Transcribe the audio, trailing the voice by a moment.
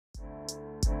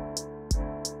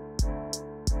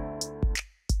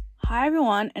Hi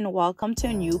everyone, and welcome to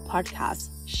a new podcast,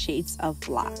 Shades of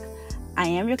Black. I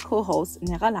am your co-host,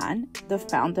 Nérolane, the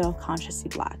founder of Consciously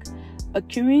Black, a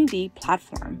community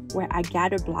platform where I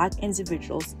gather Black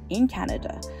individuals in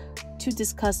Canada to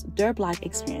discuss their Black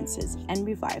experiences and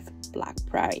revive Black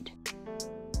pride.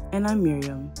 And I'm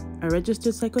Myriam, a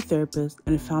registered psychotherapist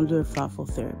and founder of Thoughtful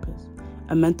Therapist,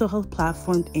 a mental health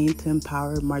platform aimed to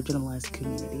empower marginalized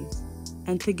communities.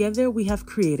 And together we have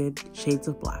created Shades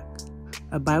of Black,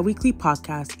 a bi-weekly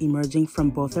podcast emerging from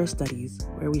both our studies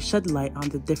where we shed light on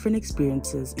the different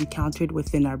experiences encountered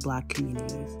within our Black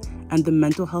communities and the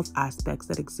mental health aspects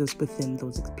that exist within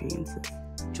those experiences.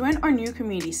 Join our new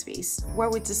community space where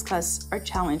we discuss our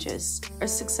challenges, our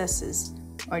successes,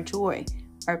 our joy,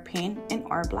 our pain, and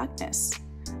our Blackness.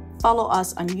 Follow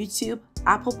us on YouTube,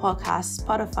 Apple Podcasts,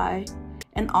 Spotify,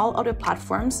 and all other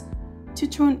platforms to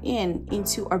tune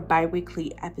into our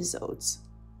bi-weekly episodes.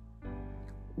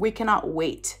 We cannot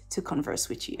wait to converse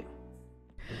with you.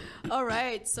 All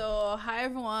right, so hi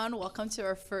everyone, welcome to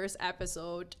our first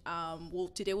episode.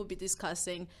 Today we'll be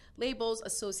discussing labels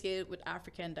associated with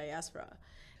African diaspora.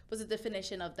 What's the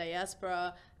definition of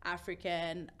diaspora,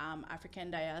 African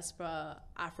diaspora,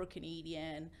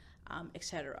 Afro-Canadian,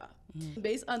 etc.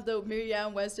 Based on the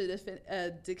Myriam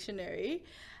dictionary,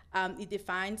 it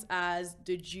defines as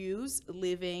the Jews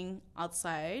living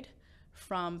outside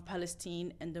from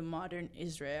Palestine and the modern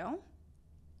Israel.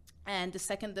 And the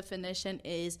second definition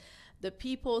is the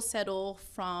people settle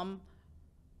far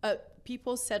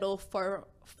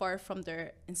from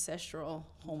their ancestral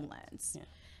homelands. Yeah.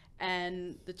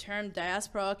 And the term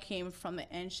diaspora came from the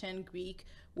ancient Greek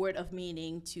word of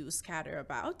meaning to scatter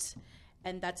about.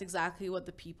 And that's exactly what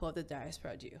the people of the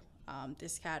diaspora do. They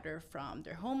scatter from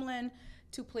their homeland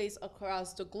to places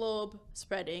across the globe,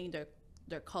 spreading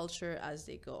their culture as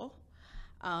they go.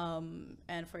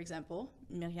 And for example,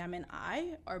 Myriam and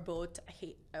I are both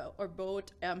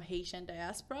Haitian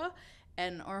diaspora,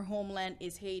 and our homeland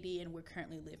is Haiti, and we're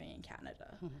currently living in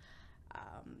Canada.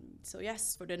 So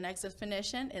yes, for the next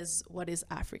definition is what is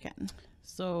African.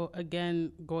 So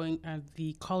again, going at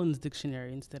the Collins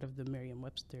Dictionary instead of the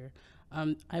Merriam-Webster,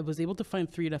 I was able to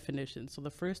find three definitions. So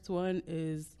the first one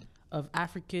is of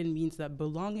African means that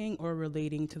belonging or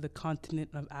relating to the continent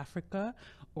of Africa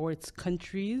or its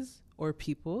countries or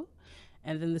people.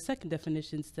 And then the second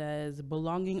definition says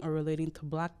belonging or relating to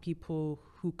Black people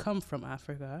who come from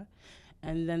Africa.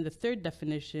 And then the third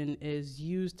definition is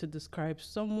used to describe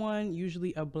someone,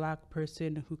 usually a Black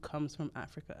person who comes from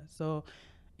Africa. So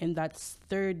in that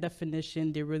third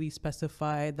definition, they really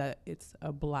specify that it's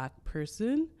a Black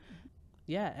person.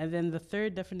 Yeah, and then the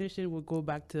third definition will go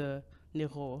back to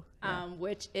Nérolane.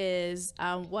 Which is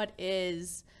what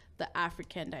is the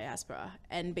African diaspora?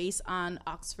 And based on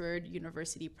Oxford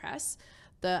University Press,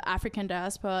 the African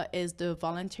diaspora is the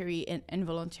voluntary and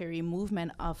involuntary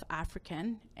movement of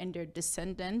African and their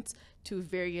descendants to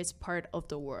various parts of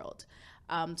the world.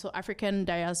 So African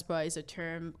diaspora is a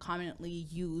term commonly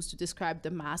used to describe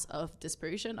the mass of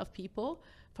dispersion of people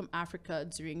from Africa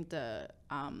during the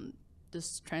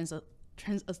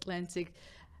transatlantic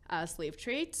slave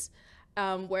trades,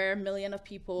 where millions of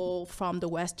people from the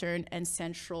Western and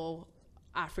Central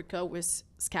Africa was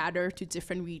scattered to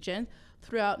different regions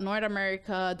throughout North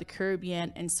America, the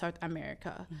Caribbean, and South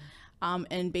America.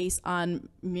 And based on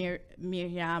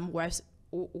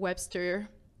Merriam-Webster,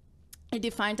 it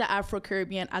defined the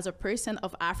Afro-Caribbean as a person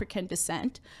of African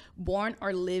descent born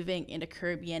or living in a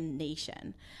Caribbean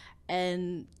nation.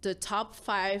 And the top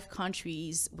 5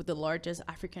 countries with the largest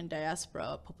African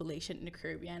diaspora population in the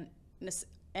Caribbean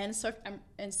and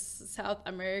South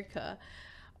America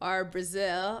are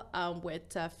Brazil with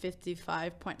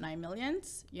 55.9 million,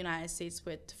 United States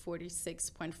with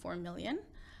 46.4 million,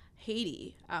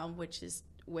 Haiti, which is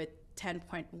with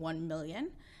 10.1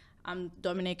 million,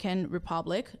 Dominican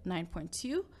Republic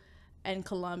 9.2, and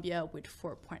Colombia with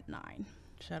 4.9.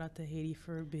 Shout out to Haiti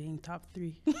for being top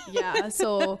 3. Yeah,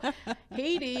 so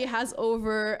Haiti has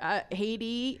over,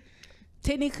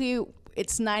 technically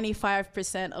it's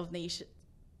 95% of nation.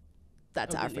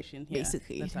 That's African,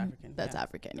 basically. That's African. That's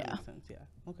African, yeah. That makes sense, yeah.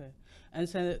 Okay. And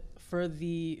so for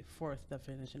the fourth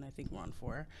definition, I think we're on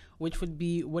 4, which would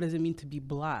be what does it mean to be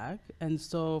Black? And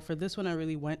so for this one, I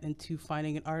really went into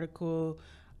finding an article.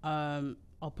 I'll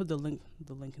put the link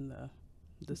in the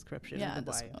description. Yeah, of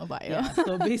the bio. Yeah.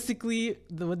 So basically,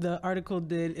 what the article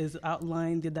did is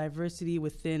outline the diversity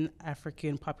within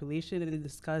African population, and it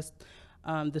discussed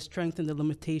the strength and the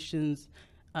limitations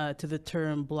to the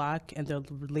term Black and the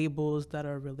labels that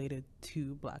are related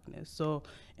to Blackness. So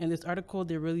in this article,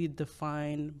 they really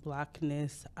define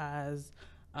Blackness as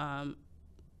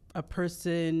a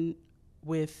person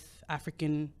with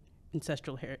African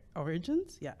ancestral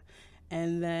origins. Yeah.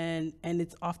 And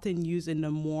it's often used in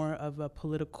a more of a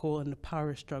political and the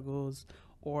power struggles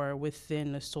or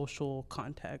within a social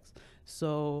context.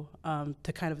 So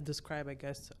to kind of describe, I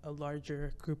guess, a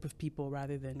larger group of people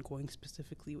rather than going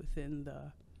specifically within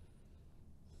the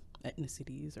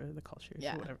ethnicities or the cultures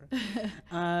or whatever.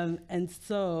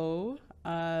 So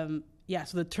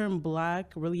the term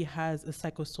Black really has a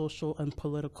psychosocial and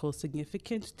political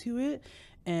significance to it.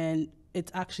 And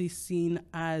it's actually seen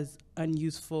as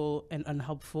unuseful and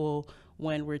unhelpful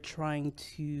when we're trying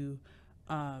to,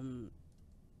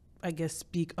 I guess,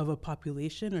 speak of a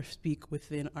population or speak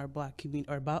within our Black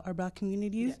community or about our Black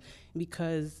communities,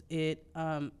 because it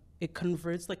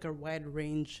converts like a wide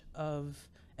range of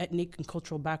ethnic and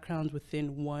cultural backgrounds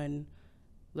within one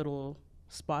little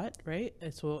spot, right?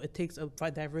 And so it takes a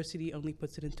diversity, only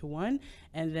puts it into one,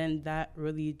 and then that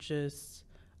really just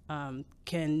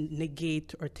can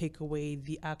negate or take away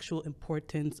the actual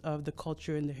importance of the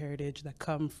culture and the heritage that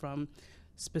come from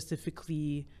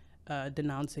specifically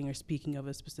denouncing or speaking of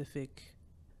a specific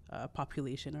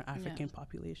population or African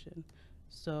population.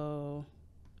 So,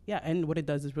 and what it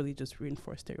does is really just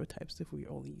reinforce stereotypes if we're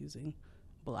only using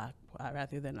Black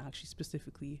rather than actually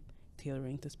specifically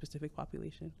tailoring to specific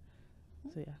population.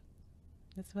 So yeah,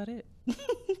 that's about it.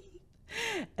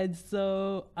 And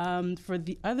so for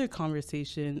the other but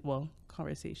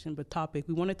topic,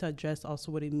 we wanted to address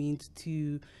also what it means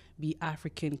to be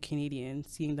African Canadian,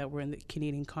 seeing that we're in the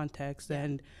Canadian context.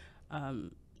 And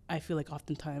I feel like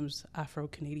oftentimes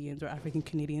Afro-Canadians or African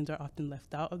Canadians are often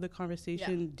left out of the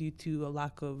conversation due to a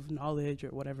lack of knowledge or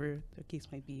whatever the case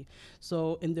might be.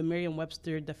 So in the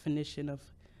Merriam-Webster definition of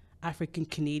African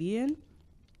Canadian,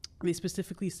 they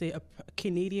specifically say a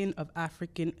Canadian of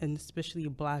African and especially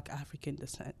Black African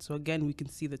descent. So again, we can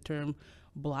see the term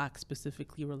Black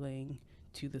specifically relating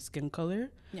to the skin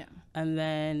color. Yeah. And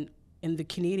then in the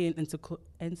Canadian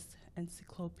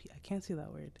encyclopedia, I can't say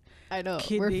that word. I know,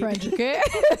 we're French, okay?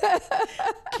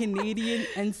 Canadian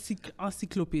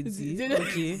encyclopédie.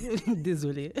 Okay,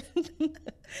 désolé.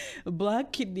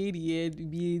 Black Canadian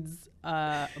means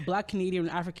Black Canadian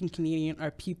and African Canadian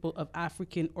are people of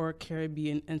African or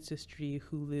Caribbean ancestry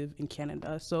who live in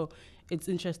Canada. So it's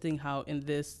interesting how in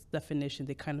this definition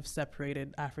they kind of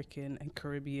separated African and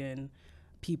Caribbean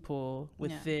people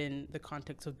within the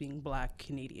context of being Black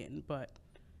Canadian. But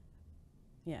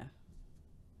yeah,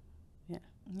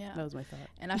 that was my thought.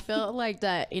 And I feel like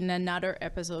that in another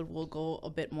episode we'll go a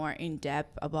bit more in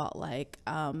depth about like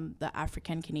the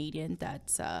African Canadian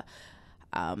that's that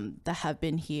have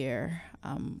been here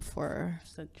for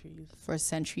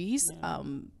centuries.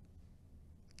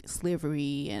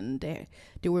 Slavery, and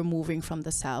they were moving from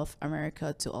the South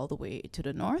America to all the way to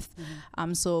the North.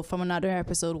 So from another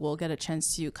episode we'll get a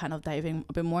chance to kind of dive in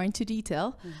a bit more into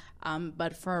detail.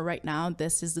 But for right now,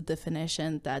 this is the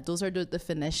definition, those are the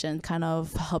definition kind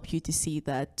of help you to see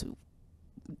that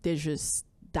there's just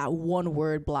that one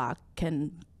word Black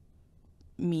can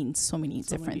mean so many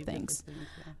different things.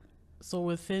 So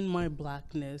within my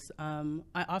Blackness,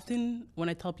 I often, when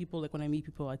I tell people, like when I meet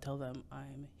people, I tell them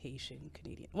I'm Haitian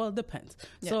Canadian. Well, it depends.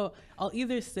 So I'll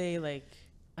either say like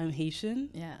I'm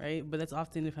Haitian, right? But that's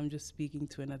often if I'm just speaking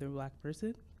to another Black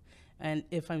person. And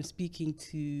if I'm speaking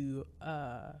to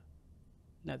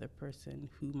another person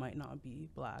who might not be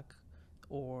Black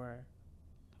or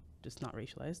just not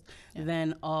racialized,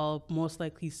 then I'll most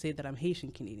likely say that I'm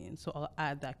Haitian Canadian. So I'll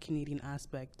add that Canadian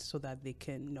aspect so that they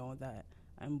can know that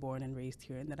I'm born and raised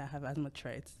here and that I have as much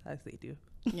rights as they do.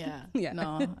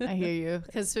 No, I hear you.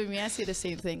 Because for me, I see the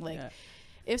same thing. Like,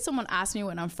 if someone asks me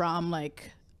where I'm from,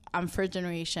 like, I'm first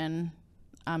generation,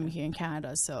 I'm here in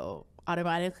Canada, so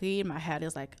automatically my head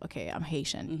is like, okay, I'm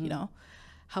Haitian, you know?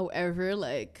 However,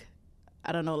 like,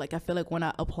 I don't know, like, I feel like when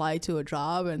I apply to a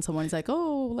job and someone's like,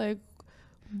 oh, like,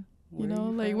 you know,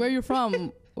 like, where are you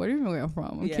from? What do you mean where I'm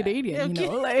from? I'm Canadian, you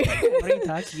know? Like, what are you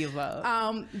talking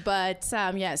about? But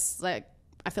yes, like,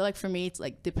 I feel like for me, it's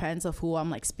like depends of who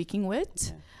I'm like speaking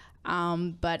with.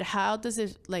 But how does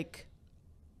it like,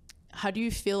 how do you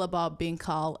feel about being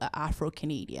called an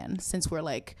Afro-Canadian? Since we're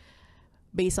like,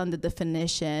 based on the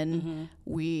definition,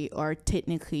 we are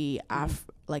technically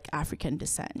like African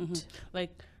descent.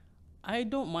 Like, I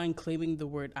don't mind claiming the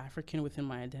word African within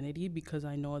my identity because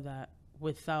I know that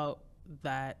without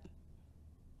that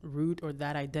root or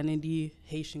that identity,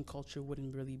 Haitian culture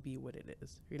wouldn't really be what it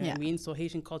is. You know what I mean? So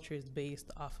Haitian culture is based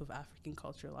off of African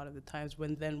culture a lot of the times,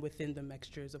 when then within the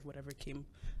mixtures of whatever came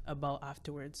about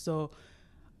afterwards. So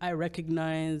I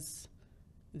recognize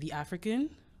the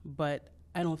African, but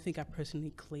I don't think I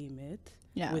personally claim it.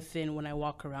 within when I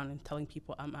walk around and telling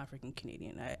people I'm African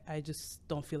Canadian. I just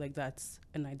don't feel like that's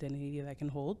an identity that I can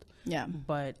hold. Yeah.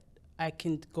 But I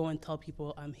can go and tell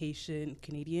people I'm Haitian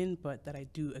Canadian, but that I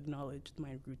do acknowledge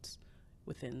my roots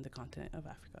within the continent of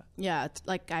Africa. Yeah,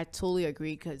 like I totally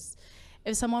agree, because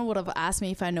if someone would have asked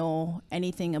me if I know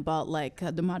anything about like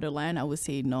the motherland, I would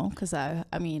say no, because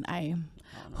I'm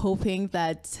hoping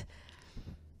that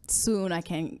soon I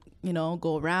can, you know,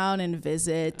 go around and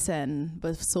visit,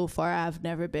 but so far I've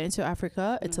never been to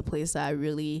Africa. It's a place that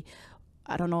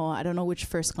I don't know which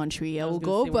first country I will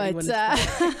go, but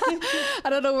I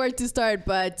don't know where to start.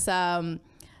 But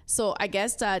so I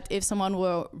guess that if someone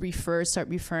will start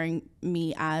referring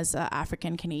me as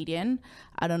African Canadian,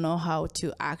 I don't know how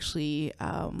to actually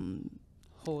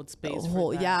hold space.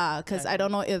 Because I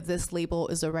don't know if this label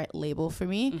is the right label for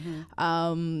me.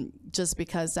 Just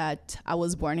because that I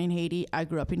was born in Haiti, I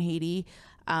grew up in Haiti,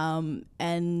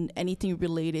 and anything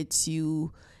related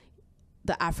to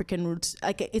the African roots,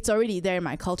 like it's already there in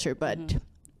my culture, but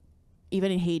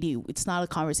even in Haiti, it's not a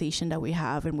conversation that we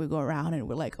have and we go around and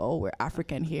we're like, oh, we're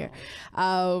African here.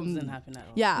 Doesn't happen at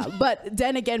all. Yeah, but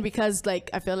then again, because like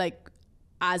I feel like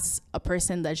as a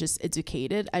person that's just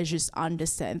educated, I just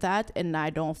understand that, and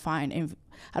I don't find it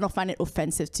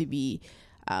offensive to be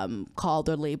called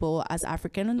or labeled as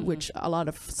African, which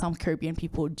some Caribbean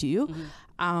people do.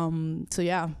 So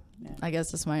yeah. I guess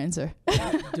that's my answer.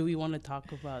 Do we want to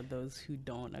talk about those who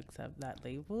don't accept that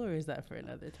label, or is that for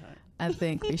another time? I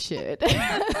think we should.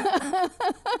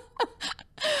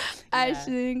 I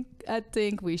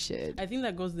think we should. I think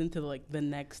that goes into like the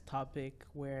next topic,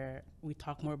 where we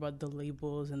talk more about the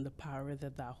labels and the power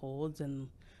that holds, and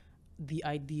the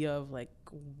idea of like,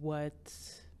 what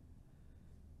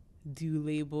do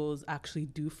labels actually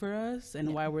do for us,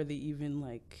 and why were they even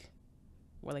why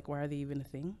are they even a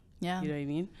thing? Yeah. You know what I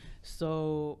mean?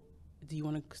 So do you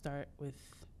want to start with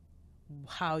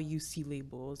how you see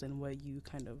labels and what you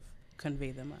kind of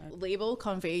convey them as? Label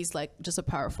conveys like just a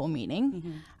powerful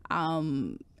meaning.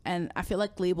 And I feel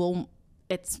like label,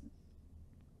 it's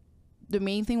the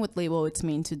main thing with label, it's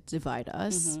meant to divide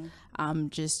us.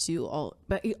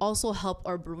 But it also help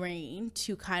our brain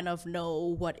to kind of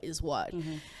know what is what.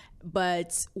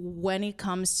 But when it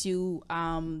comes to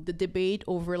the debate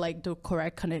over like the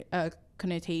correct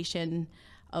connotation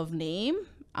of name,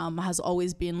 has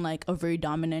always been like a very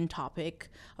dominant topic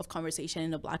of conversation in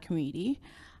the Black community.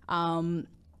 And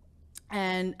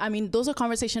I mean, those are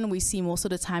conversations we see most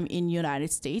of the time in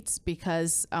United States,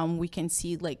 because we can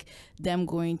see like them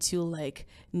going to like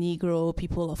Negro,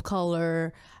 people of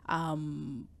color,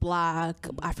 Black,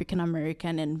 African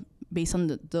American, and based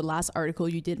on the last article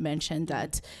you did mention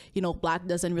that, you know, Black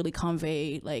doesn't really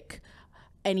convey like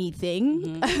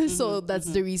anything. So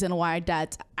that's the reason why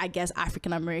that I guess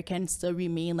African Americans still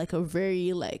remain like a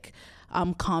very like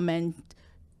common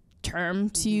term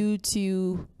to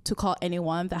call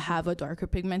anyone that have a darker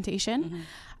pigmentation.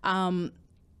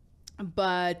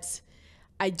 But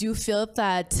I do feel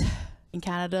that in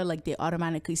Canada, like they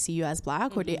automatically see you as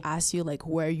Black, or they ask you like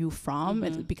where are you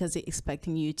from, because they're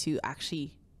expecting you to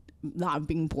actually not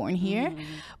being born here.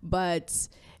 But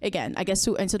again, I guess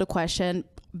to answer the question,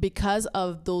 because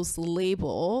of those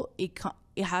label, it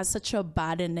has such a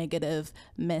bad and negative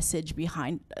message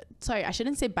behind. Sorry, I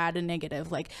shouldn't say bad and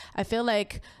negative. Like I feel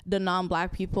like the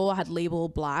non-Black people had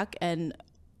labeled Black and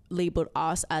labeled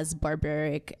us as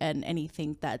barbaric and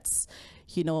anything that's,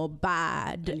 you know,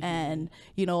 bad, and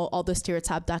you know all the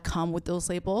stereotypes that come with those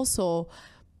labels. So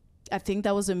I think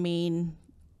that was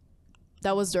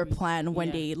their plan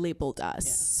when they labeled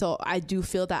us. So I do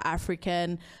feel that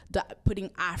putting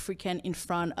African in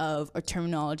front of a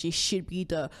terminology should be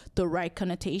the right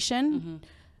connotation,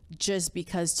 just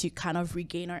because to kind of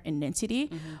regain our identity.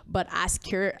 But as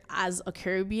a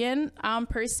Caribbean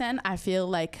person, I feel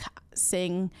like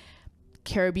saying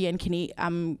Caribbean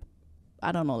Canadian,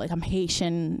 I don't know, like I'm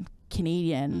Haitian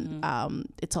Canadian,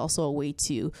 it's also a way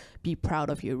to be proud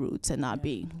of your roots and not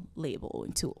being labeled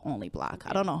into only Black.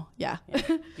 I don't know.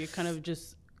 You're kind of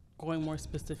just going more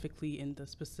specifically in the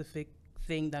specific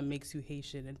thing that makes you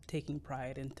Haitian and taking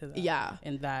pride into that,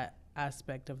 in that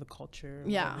aspect of the culture.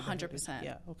 100%.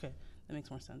 Yeah, okay, that makes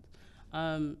more sense.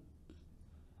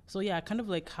 So yeah, kind of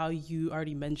like how you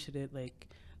already mentioned it, like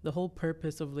the whole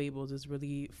purpose of labels is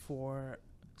really for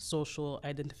social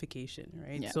identification,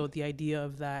 right? So the idea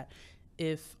of that,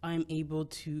 if I'm able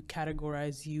to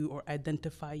categorize you or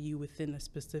identify you within a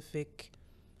specific,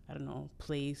 I don't know,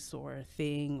 place or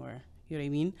thing, or you know what I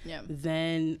mean?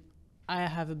 Then I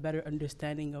have a better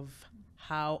understanding of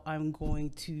how I'm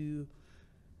going to,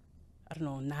 I don't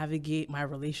know, navigate my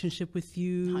relationship with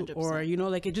you, 100%. or, you know,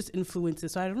 like it just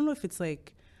influences. So I don't know if it's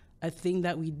like a thing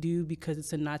that we do because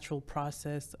it's a natural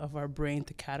process of our brain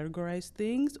to categorize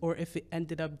things, or if it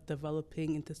ended up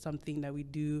developing into something that we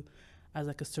do as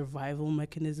like a survival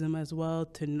mechanism as well,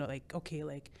 to know like, okay,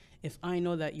 like if I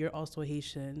know that you're also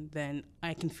Haitian, then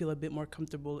I can feel a bit more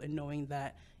comfortable in knowing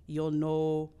that you'll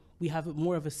know we have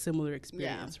more of a similar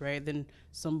experience, right, than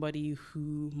somebody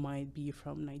who might be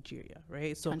from Nigeria,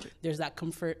 right? So 100. There's there's that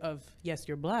comfort of, yes,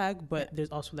 you're Black, but there's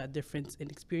also that difference in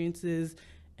experiences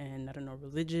and, I don't know,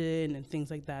 religion and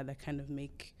things like that kind of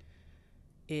make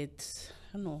it,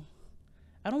 I don't know,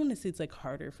 I don't want to say it's like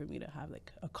harder for me to have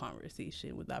like a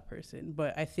conversation with that person,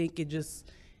 but I think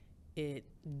it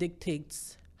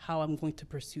dictates how I'm going to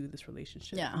pursue this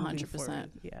relationship. Yeah, 100%.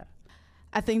 Yeah.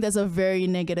 I think there's a very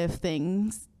negative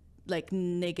things, like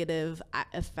negative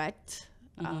effect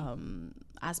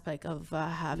aspect of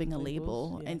having a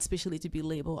label, and especially to be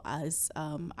labeled as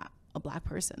a Black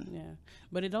person. Yeah,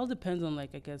 but it all depends on, like,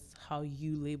 I guess, how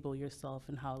you label yourself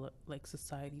and how like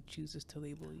society chooses to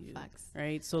label you. Facts.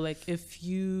 Right? So like if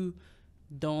you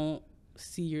don't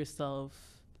see yourself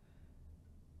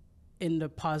in the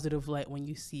positive light when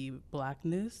you see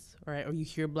Blackness, right, or you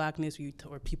hear Blackness,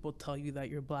 or people tell you that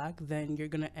you're Black, then you're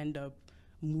gonna end up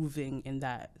moving in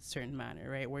that certain manner,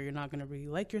 right, where you're not going to really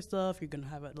like yourself, you're going to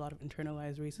have a lot of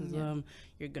internalized racism,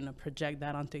 you're going to project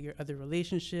that onto your other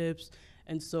relationships,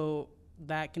 and so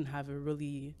that can have a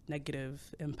really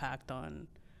negative impact on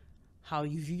how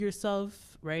you view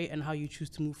yourself, right, and how you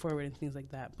choose to move forward and things like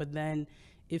that. But then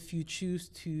if you choose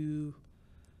to,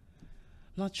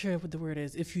 I'm not sure what the word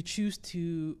is, if you choose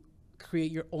to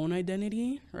create your own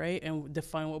identity, right, and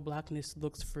define what Blackness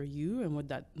looks for you and what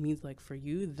that means like for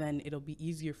you, then it'll be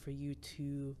easier for you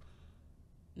to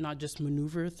not just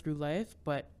maneuver through life,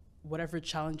 but whatever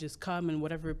challenges come and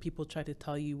whatever people try to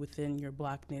tell you within your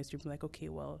Blackness, you're like, okay,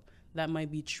 well, that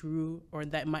might be true, or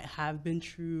that might have been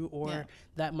true, or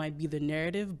that might be the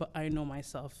narrative, but I know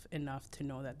myself enough to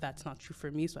know that that's not true for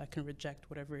me, so I can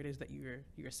reject whatever it is that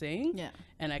you're saying,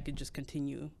 and I could just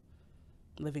continue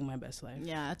living my best life.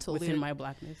 Yeah, totally. Within my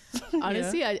Blackness.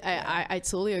 Honestly, I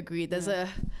totally agree. There's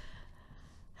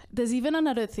even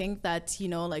another thing that, you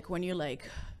know, like when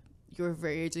you're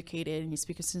very educated and you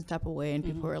speak a certain type of way and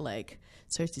people are like,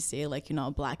 start to say like, you're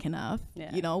not Black enough.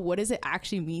 You know, what does it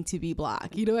actually mean to be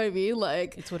Black? You know what I mean?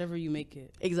 Like, it's whatever you make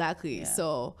it. Exactly. Yeah.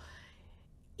 So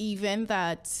even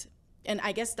that, and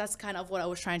I guess that's kind of what I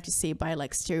was trying to say by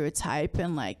like stereotype,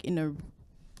 and like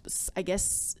I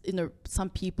guess some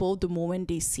people, the moment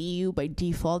they see you, by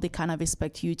default, they kind of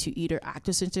expect you to either act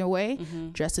a certain way,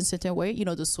 dress in a certain way, you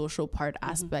know, the social part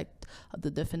aspect of the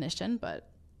definition. But,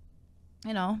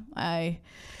 you know, I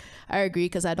agree,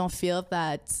 because I don't feel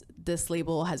that this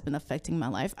label has been affecting my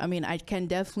life. I mean, I can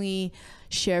definitely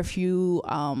share a few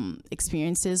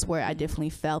experiences where I definitely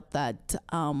felt that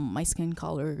my skin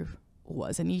color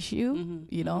was an issue,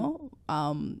 you know,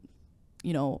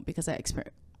 because I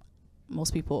experienced,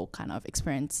 most people kind of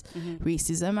experience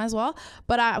racism as well.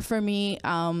 But for me,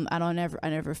 I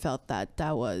never felt that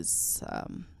I was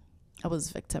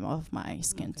victim of my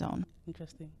skin tone.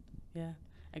 Interesting. Yeah.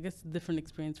 I guess a different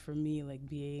experience for me, like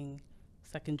being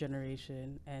second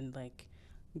generation and like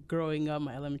growing up,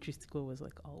 my elementary school was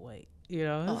like all white, you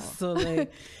know? So like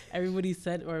everybody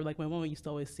said, or like my mom used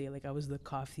to always say, like I was the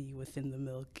coffee within the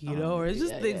milk, you know, or it's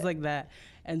just things like that.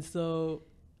 And so,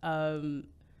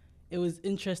 it was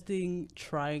interesting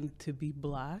trying to be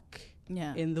Black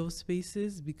in those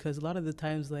spaces, because a lot of the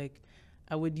times, like,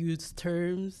 I would use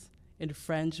terms in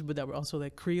French, but that were also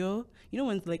like Creole. You know,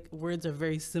 when like words are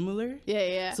very similar?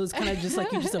 Yeah. So it's kind of just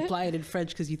like you just apply it in French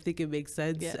because you think it makes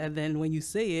sense. Yeah. And then when you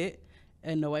say it,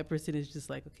 and the white person is just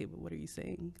like, okay, but what are you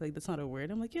saying? Like, that's not a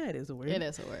word. I'm like, yeah, it is a word. It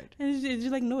is a word. And it's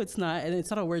just like, no, it's not. And it's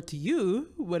not a word to you,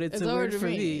 but it's a word for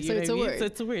me. So it's a word. So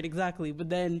it's a word, exactly. But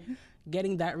then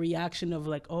getting that reaction of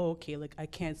like, oh, okay, like I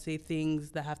can't say things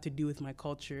that have to do with my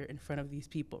culture in front of these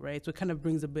people, right? So it kind of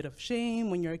brings a bit of shame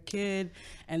when you're a kid,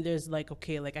 and there's like,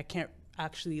 okay, like I can't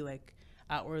actually like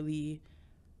outwardly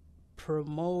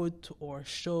promote or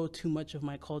show too much of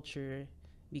my culture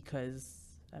because,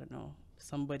 I don't know,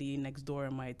 somebody next door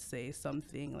might say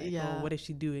something like, oh, what is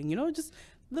she doing? You know, just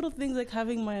little things like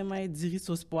having my diri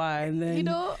sauce pois, and then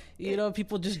you know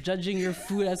people just judging your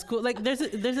food at school. Like there's a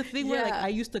thing where like I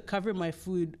used to cover my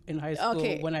food in high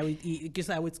school when I would eat, because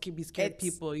I would be scared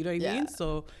people. You know what I mean?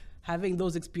 So having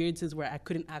those experiences where I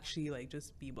couldn't actually like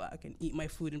just be Black and eat my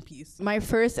food in peace. My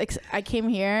first, I came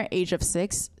here age of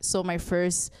 6, so my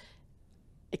first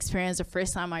experience, the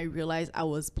first time I realized I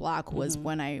was Black was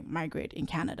when I migrated in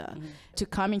Canada. To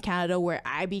come in Canada where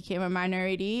I became a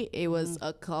minority, it was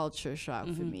a culture shock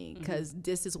for me, because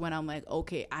this is when I'm like,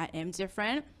 okay, I am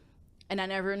different, And I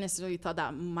never necessarily thought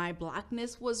that my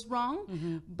blackness was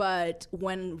wrong. But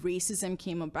when racism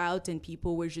came about and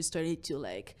people were just started to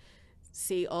like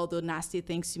say all the nasty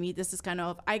things to me, this is kind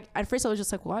of, at first I was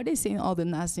just like, why are they saying all the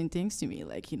nasty things to me?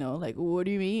 Like, you know, like, what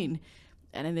do you mean?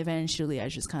 And then eventually I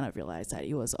just kind of realized that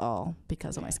it was all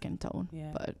because of my skin tone.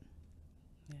 But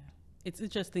it's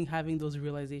interesting having those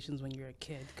realizations when you're a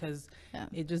kid, because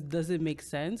it just doesn't make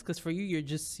sense, because for you, you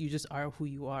just are who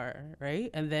you are, right?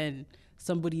 And then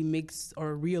somebody makes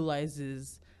or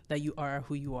realizes that you are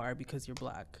who you are because you're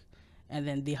black, and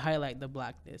then they highlight the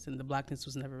blackness, and the blackness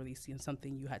was never really seen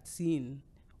something you had seen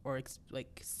or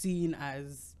seen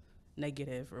as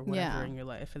negative or whatever in your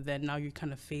life. And then now you're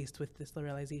kind of faced with this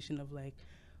realization of like,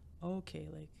 okay,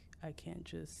 like I can't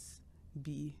just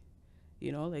be,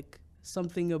 you know, like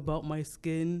something about my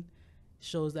skin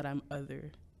shows that I'm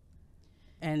other,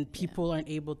 and people aren't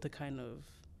able to kind of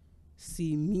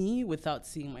see me without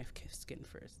seeing my skin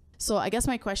first. So I guess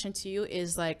my question to you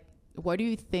is like, what do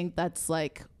you think that's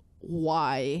like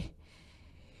why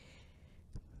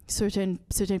certain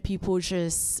people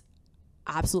just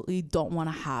absolutely don't want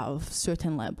to have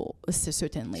certain labels?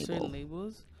 Certain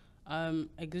labels.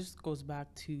 It just goes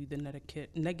back to the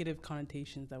negative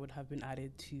connotations that would have been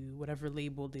added to whatever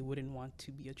label they wouldn't want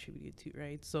to be attributed to,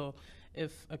 right? So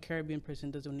if a Caribbean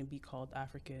person doesn't want to be called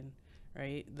African,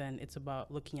 right, then it's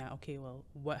about looking at, okay, well,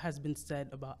 what has been said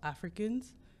about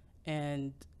Africans,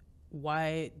 and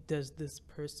why does this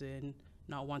person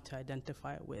not want to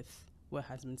identify with what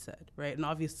has been said, right? And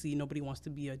obviously nobody wants to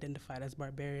be identified as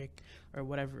barbaric or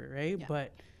whatever, right?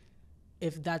 But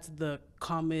if that's the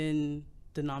common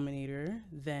denominator,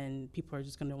 then people are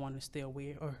just going to want to stay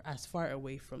away or as far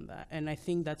away from that. And I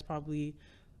think that's probably,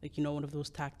 like, you know, one of those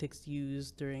tactics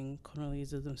used during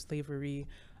colonialism, slavery,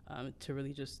 to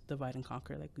really just divide and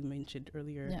conquer, like we mentioned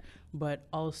earlier. But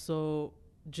also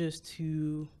just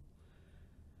to,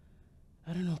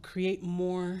 I don't know, create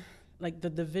more, like the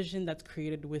division that's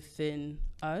created within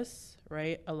us,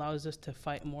 right, allows us to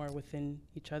fight more within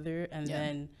each other. And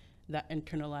then that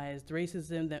internalized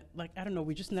racism that, like, I don't know,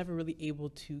 we're just never really able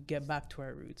to get back to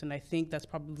our roots. And I think that's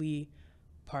probably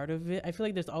part of it. I feel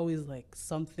like there's always like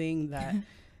something that,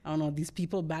 I don't know, these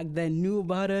people back then knew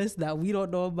about us that we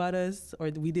don't know about us, or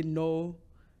we didn't know,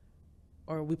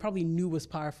 or we probably knew was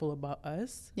powerful about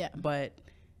us. But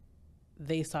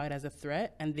they saw it as a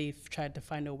threat, and they've tried to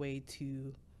find a way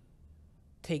to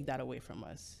take that away from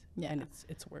us. And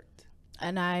it's worked.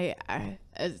 And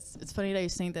it's funny that you're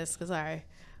saying this, because I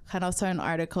kind of saw an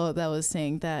article that was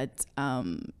saying that I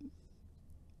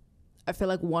feel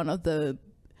like one of the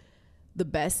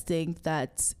best thing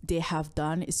that they have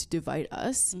done is to divide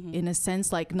us, in a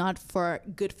sense, like not for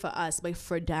good for us, but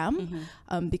for them.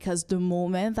 Because the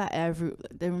moment that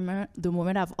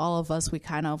all of us, we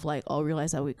kind of like all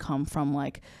realize that we come from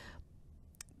like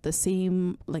the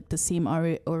same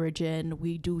origin,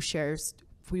 we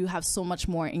have so much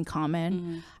more in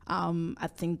common. I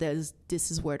think this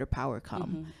is where the power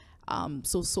come.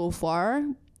 So far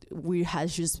we've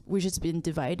just been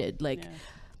divided. Like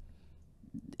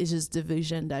it's just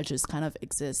division that just kind of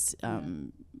exists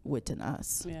within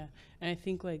us. And I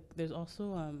think like there's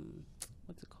also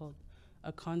what's it called,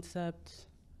 a concept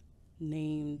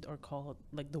named or called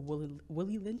like the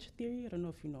Willie Lynch theory. I don't know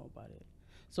if you know about it.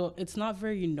 So it's not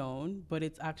very known, but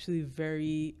it's actually a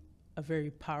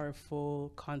very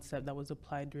powerful concept that was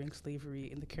applied during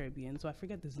slavery in the Caribbean. So I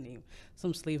forget his name.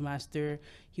 Some slave master,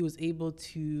 he was able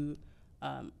to,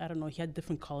 I don't know, he had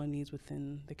different colonies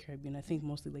within the Caribbean, I think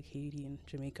mostly like Haiti and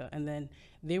Jamaica. And then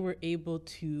they were able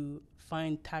to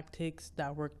find tactics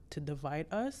that worked to divide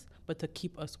us, but to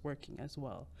keep us working as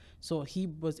well. So he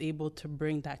was able to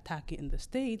bring that tactic in the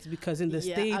States, because in the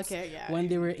States, when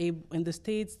they were in the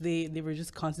States, they were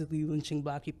just constantly lynching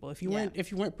Black people. If you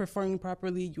weren't performing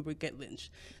properly, you would get lynched.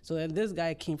 So then this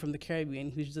guy came from the Caribbean.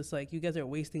 He was just like, you guys are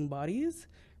wasting bodies,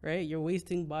 right? You're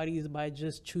wasting bodies by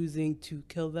just choosing to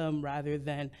kill them rather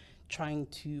than trying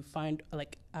to find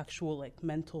like actual like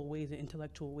mental ways and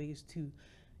intellectual ways to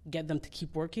get them to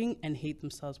keep working and hate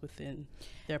themselves within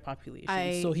their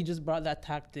population. So he just brought that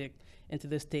tactic into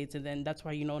the States, and then that's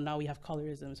why, you know, now we have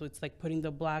colorism. So it's like putting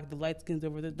the light skins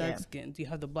over the dark skins. You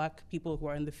have the Black people who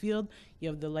are in the field, you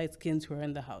have the light skins who are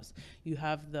in the house. You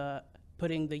have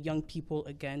putting the young people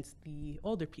against the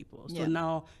older people. So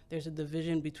now there's a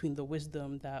division between the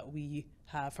wisdom that we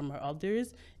have from our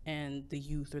elders and the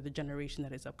youth or the generation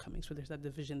that is upcoming. So there's that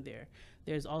division there.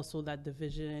 There's also that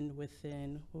division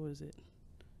within, what was it?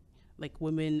 Like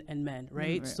women and men,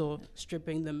 right? So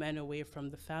stripping the men away from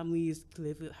the families,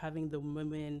 having the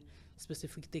women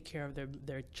specifically take care of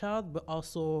their child, but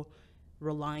also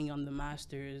relying on the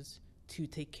masters to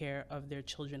take care of their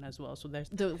children as well. So there's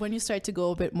when you start to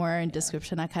go a bit more in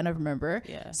description, I kind of remember.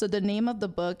 Yeah. So the name of the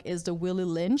book is The Willie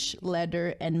Lynch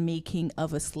Letter and Making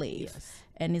of a Slave. Yes.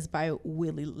 And it's by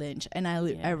Willie Lynch. And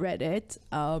I read it.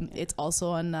 It's also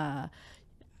on, I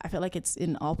feel like it's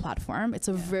in all platform. It's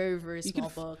a very, very small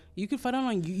book. You could find it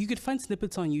on, you could find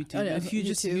snippets on YouTube. Oh, yeah, if you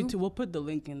just YouTube. YouTube, we'll put the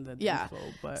link in the info.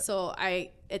 But So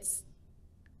it's,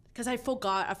 because I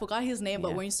forgot his name,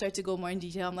 but when you start to go more in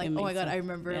detail, I'm like, oh my God, I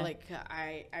remember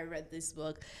I read this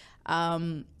book.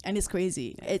 And it's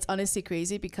crazy. Yeah. It's honestly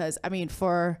crazy because, I mean,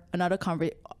 for another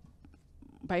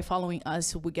by following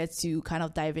us, we get to kind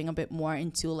of diving a bit more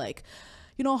into like,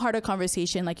 you know, harder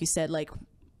conversation, like you said, like,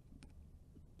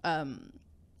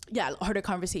 harder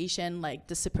conversation, like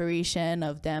the separation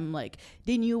of them, like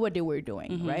they knew what they were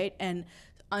doing, right? And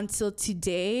until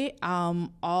today,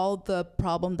 all the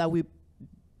problem that we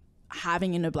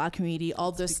having in the Black community,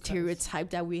 all the stereotype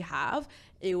that we have,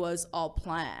 it was all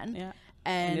planned. Yeah.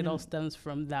 And it all stems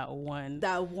from that one.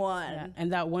 Yeah.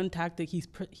 And that one tactic, he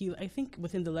I think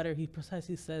within the letter, he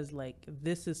precisely says, like,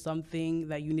 this is something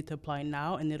that you need to apply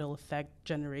now, and it'll affect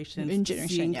generations.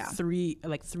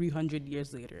 300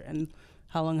 years later. And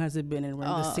how long has it been? And we're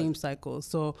in the same cycle.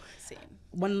 So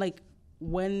when I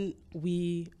really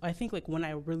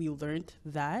learned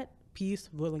that piece,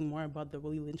 learning more about the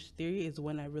Willie Lynch theory, is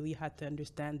when I really had to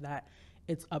understand that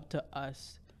it's up to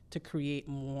us to create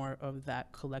more of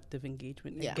that collective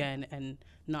engagement again, and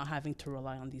not having to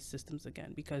rely on these systems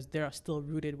again, because they are still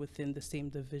rooted within the same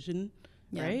division,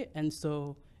 right? And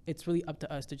so it's really up to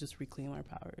us to just reclaim our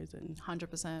powers. And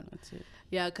 100%. That's it.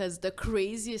 Yeah, because the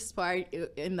craziest part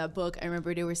in that book, I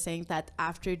remember they were saying that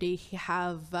after they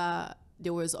have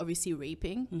there was obviously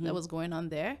raping that was going on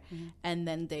there, and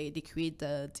then they create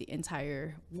the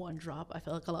entire one drop. I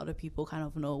feel like a lot of people kind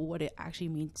of know what it actually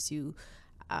means to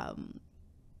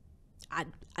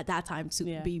at that time to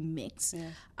be mixed.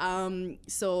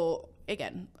 So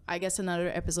again, I guess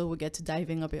another episode we'll get to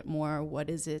diving a bit more. What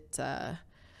is it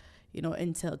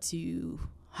entail to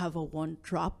have a one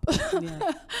drop?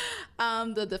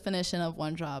 The definition of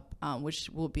one drop, which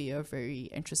will be a very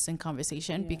interesting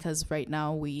conversation, because right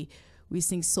now we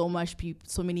seeing so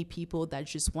many people that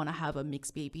just want to have a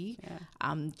mixed baby,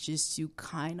 just to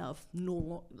kind of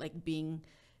know, like, being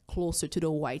closer to the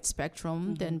white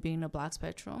spectrum than being a Black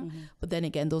spectrum. But then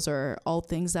again, those are all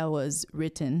things that was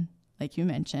written, like you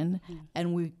mentioned,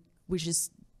 and we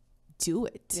just do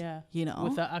it,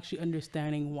 without actually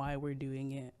understanding why we're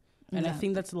doing it. And I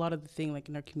think that's a lot of the thing, like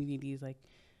in our communities, like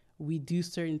we do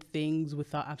certain things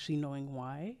without actually knowing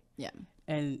why.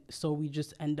 And so we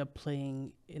just end up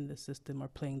playing in the system or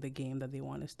playing the game that they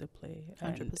want us to play.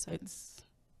 100%.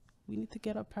 We need to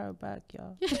get our power back,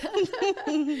 y'all.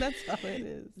 That's how it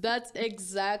is. That's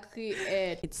exactly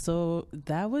it. So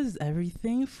that was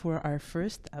everything for our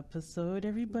first episode,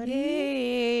 everybody.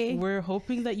 Yay. We're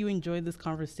hoping that you enjoyed this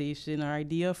conversation. Our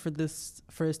idea for this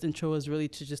first intro was really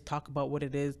to just talk about what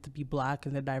it is to be Black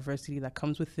and the diversity that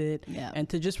comes with it. And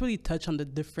to just really touch on the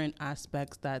different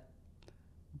aspects that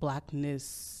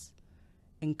Blackness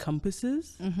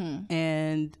encompasses.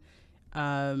 And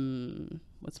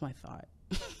what's my thought?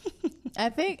 I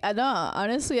think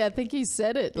you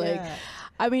said it. Like,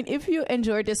 I mean, if you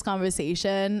enjoyed this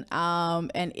conversation,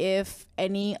 and if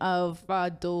any of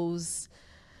those,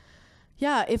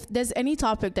 if there's any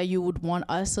topic that you would want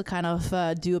us to kind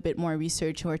of do a bit more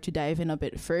research or to dive in a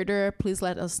bit further, please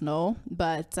let us know.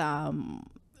 But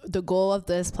the goal of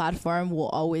this platform will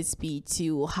always be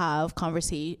to have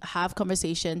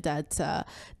conversation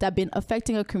that been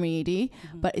affecting our community,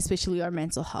 but especially our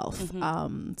mental health.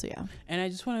 And I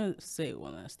just want to say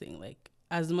one last thing. Like,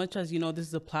 as much as, this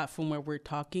is a platform where we're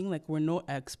talking, like, we're no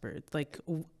experts. Like,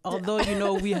 although,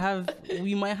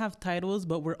 we might have titles,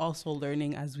 but we're also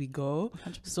learning as we go.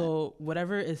 100%. So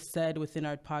whatever is said within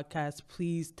our podcast,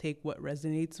 please take what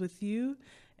resonates with you.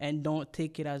 And don't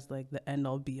take it as like the end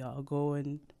all be all. Go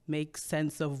and make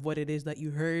sense of what it is that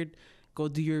you heard. Go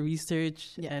do your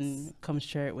research and come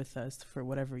share it with us for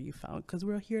whatever you found, because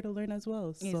we're here to learn as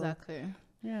well. So, exactly.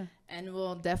 Yeah. And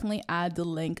we'll definitely add the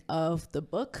link of the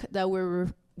book that we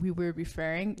were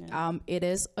referring. It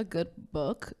is a good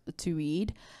book to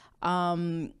read.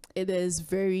 It is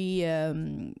very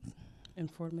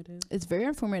informative. It's very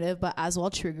informative, but as well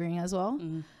triggering as well.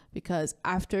 Because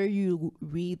after you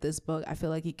read this book, I feel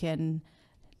like you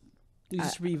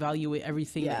just reevaluate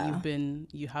everything that you've been,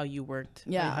 how you worked,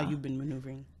 how you've been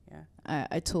maneuvering.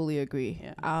 I totally agree.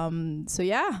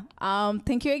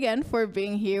 Thank you again for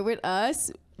being here with us.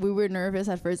 We were nervous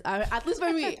at first. At least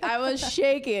for me, I was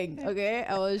shaking. Okay,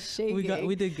 I was shaking.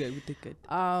 We did good.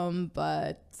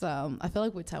 But I feel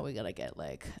like with time we're gonna get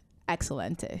like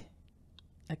excelente.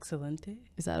 Excelente.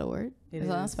 Is that a word? Is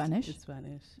that in Spanish? It's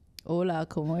Spanish. Hola,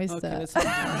 ¿cómo está?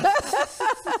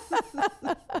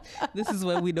 This is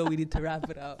when we know we need to wrap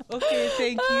it up. Okay,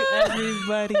 thank you,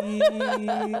 everybody.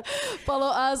 Follow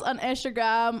us on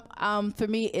Instagram. For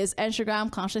me, it's Instagram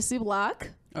Consciously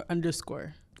Black. Or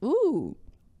 _ Ooh.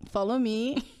 Follow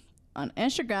me on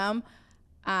Instagram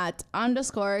at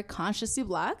 _ Consciously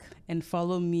Black. And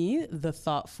follow me, the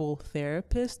Thoughtful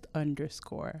Therapist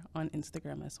 _ on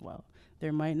Instagram as well.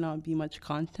 There might not be much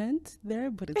content there,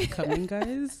 but it's coming,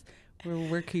 guys. We're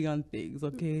working on things,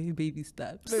 okay? Baby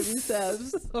steps. Baby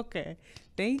steps. Okay.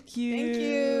 Thank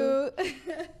you. Thank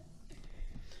you.